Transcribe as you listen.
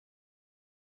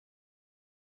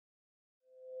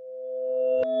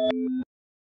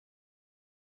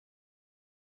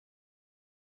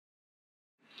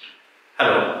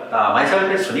Hello,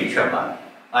 myself is Sunil Sharma.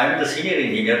 I am the senior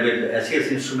engineer with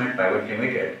SES Instrument Private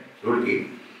Limited, Roorkee.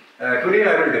 Today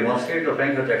I will demonstrate the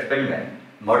Hertz experiment,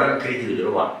 model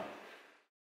 3001.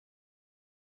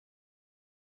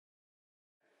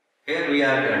 Here we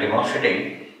are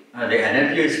demonstrating the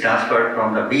energy is transferred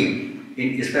from the beam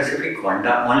in specific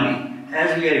quanta only,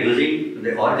 as we are using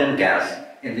the argon gas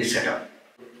in this setup.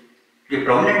 The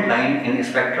prominent line in the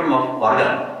spectrum of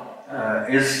argon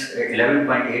is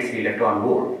 11.83 electron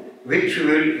volt, which we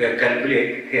will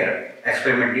calculate here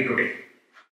experimentally today.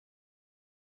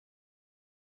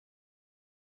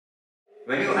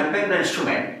 When you unpack the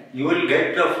instrument, you will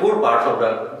get the four parts of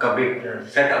the complete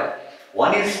setup.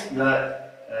 One is the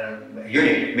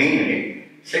unit, main unit.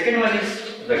 Second one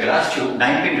is the glass tube,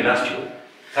 9-pin glass tube.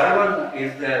 Third one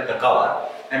is the cover,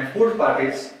 and fourth part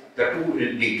is the two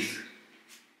leads.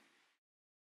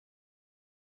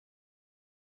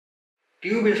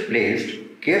 Tube is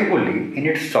placed carefully in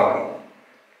its socket.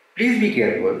 Please be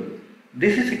careful.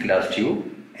 This is a glass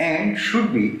tube and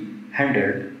should be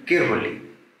handled carefully.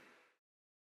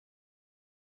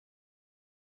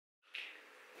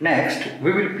 Next,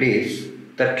 we will place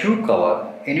the tube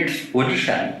cover in its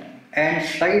position and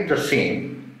slide the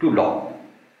same to lock.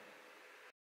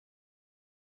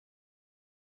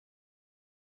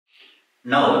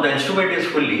 Now the instrument is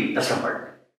fully assembled.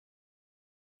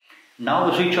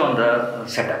 Now switch on the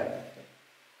setup.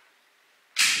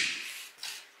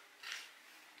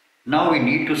 Now we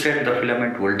need to set the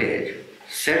filament voltage.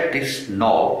 Set this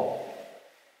knob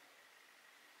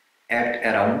at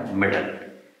around middle.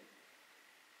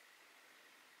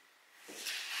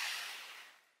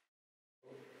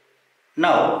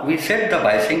 Now we set the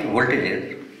biasing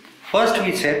voltages. First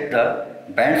we set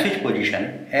the band switch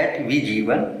position at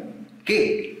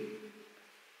VG1K.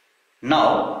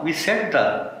 Now we set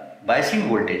the biasing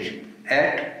voltage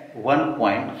at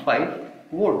 1.5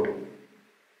 volt.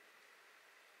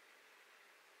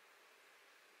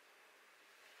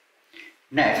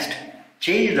 Next,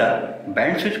 change the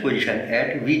band switch position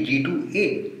at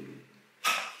VG2A.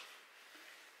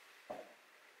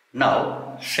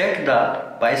 Now set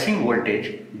the biasing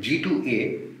voltage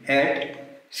G2A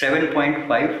at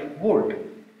 7.5 volt.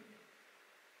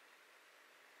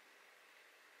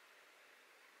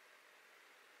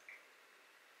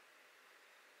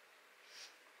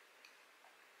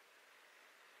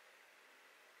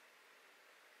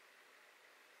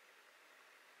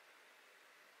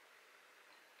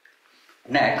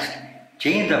 Next,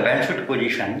 change the band switch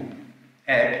position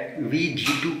at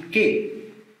VG2K.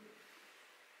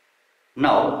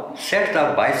 Now set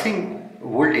the biasing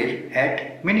voltage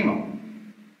at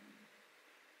minimum.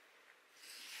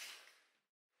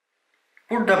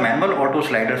 Put the manual auto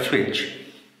slider switch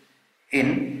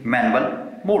in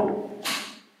manual mode.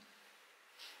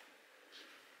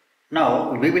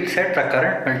 Now we will set the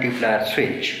current multiplier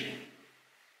switch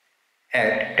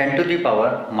at 10 to the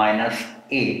power minus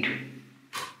 8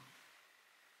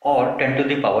 or 10 to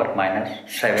the power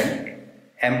minus 7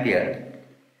 ampere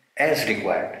as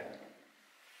required.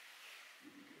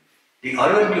 The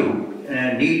argon tube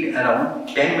need around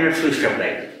 10 minutes to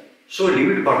stabilize, so leave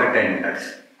it for the 10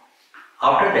 minutes.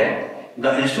 After that,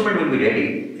 the instrument will be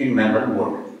ready in manual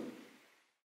mode.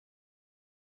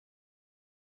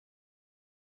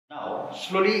 Now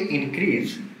slowly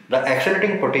increase the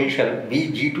accelerating potential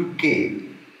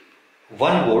VG2K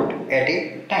 1 volt at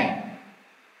a time.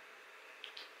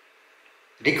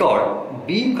 Record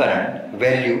beam current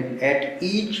value at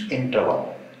each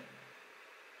interval.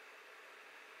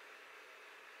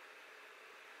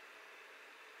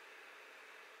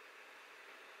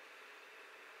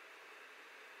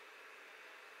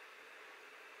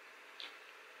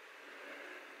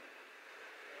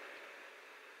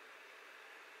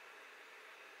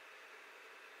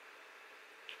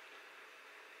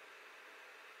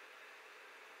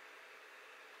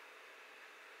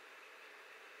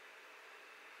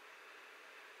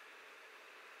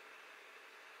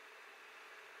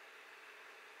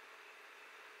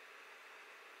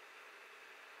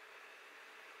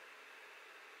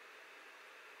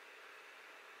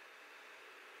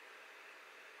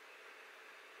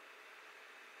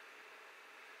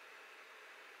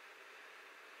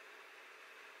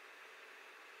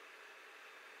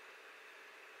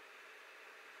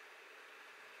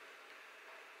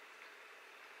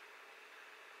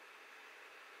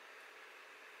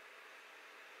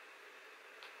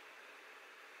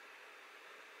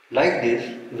 Like this,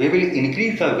 we will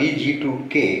increase the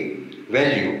VG2K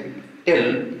value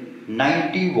till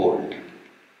 90 volt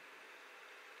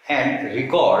and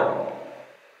record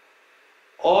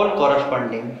all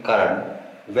corresponding current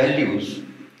values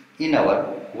in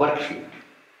our worksheet.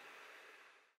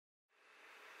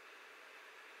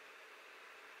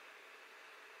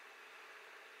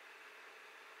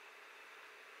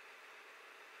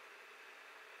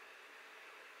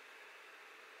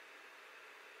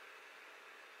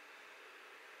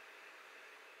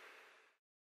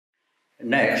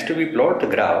 Next, we plot the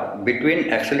graph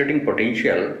between accelerating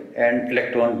potential and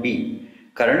electron beam,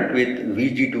 current with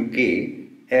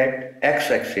Vg2k at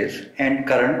x-axis and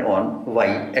current on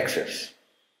y-axis.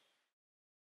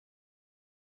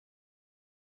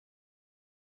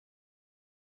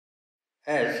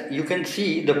 As you can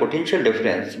see, the potential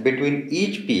difference between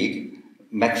each peak,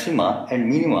 maxima and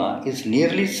minima is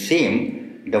nearly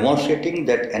same, demonstrating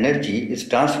that energy is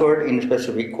transferred in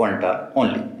specific quanta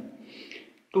only.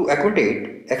 To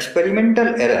accommodate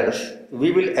experimental errors,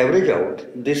 we will average out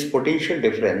this potential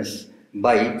difference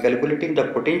by calculating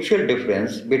the potential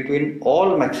difference between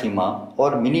all maxima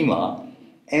or minima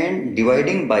and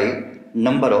dividing by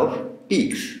number of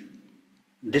peaks.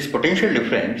 This potential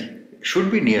difference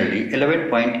should be nearly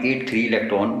 11.83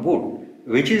 electron volt,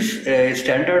 which is a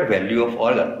standard value of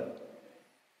organ.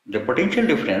 The potential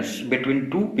difference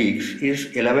between two peaks is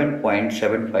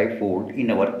 11.75 volt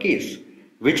in our case,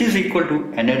 which is equal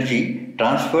to energy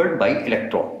transferred by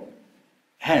electron.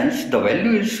 Hence, the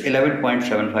value is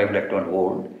 11.75 electron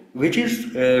volt, which is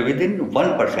within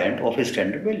 1% of a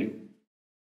standard value.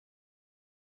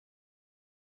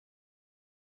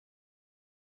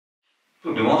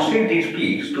 To demonstrate these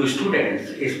peaks to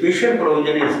students, a special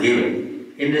provision is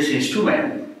given in this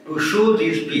instrument to show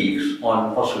these peaks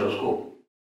on oscilloscope.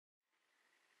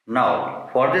 Now,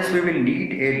 for this we will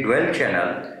need a dual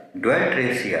channel, dual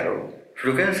trace CRO.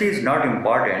 Frequency is not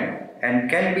important and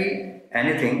can be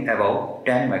anything above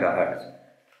 10 MHz.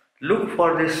 Look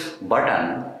for this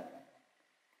button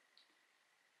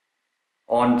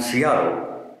on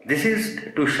CRO. This is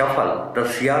to shuffle the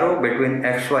CRO between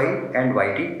XY and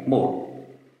YT mode.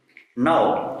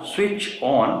 Now switch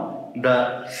on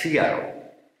the CRO.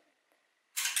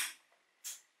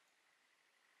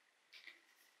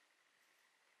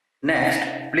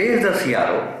 Next, place the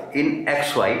CRO in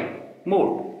XY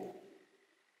mode.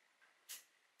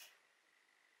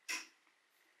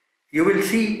 You will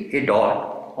see a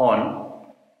dot on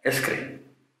a screen.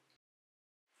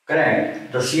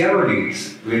 Connect the CRO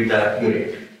leads with the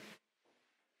unit.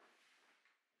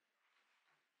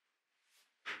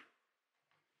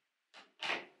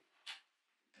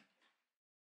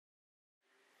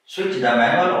 Switch the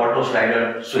manual auto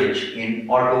slider switch in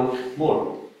auto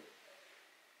mode.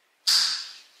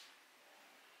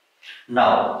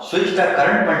 Now switch the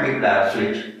current multiplier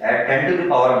switch at 10 to the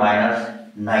power minus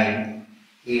 9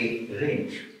 A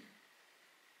range.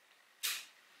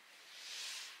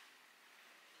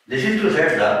 This is to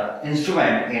set the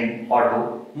instrument in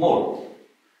auto mode.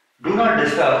 Do not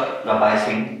disturb the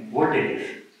biasing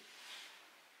voltages.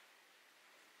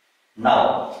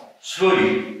 Now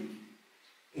slowly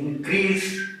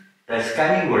increase the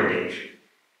scanning voltage.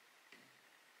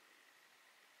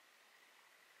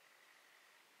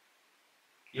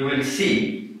 You will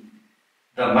see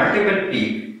the multiple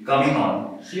peak coming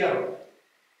on CRO.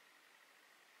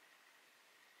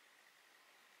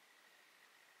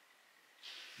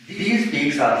 These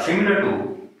peaks are similar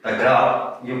to the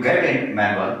graph you get in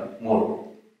manual mode.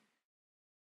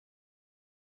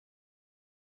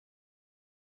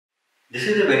 This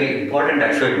is a very important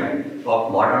experiment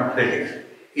of modern physics,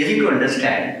 easy to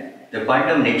understand the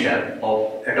quantum nature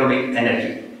of atomic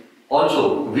energy,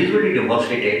 also visually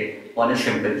demonstrated on a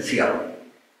simple CRO.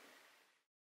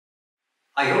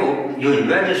 I hope you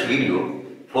enjoyed this video.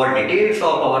 For details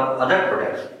of our other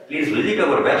products, please visit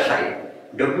our website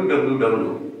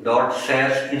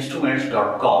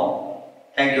www.sasinstruments.com.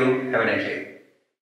 Thank you. Have a nice day.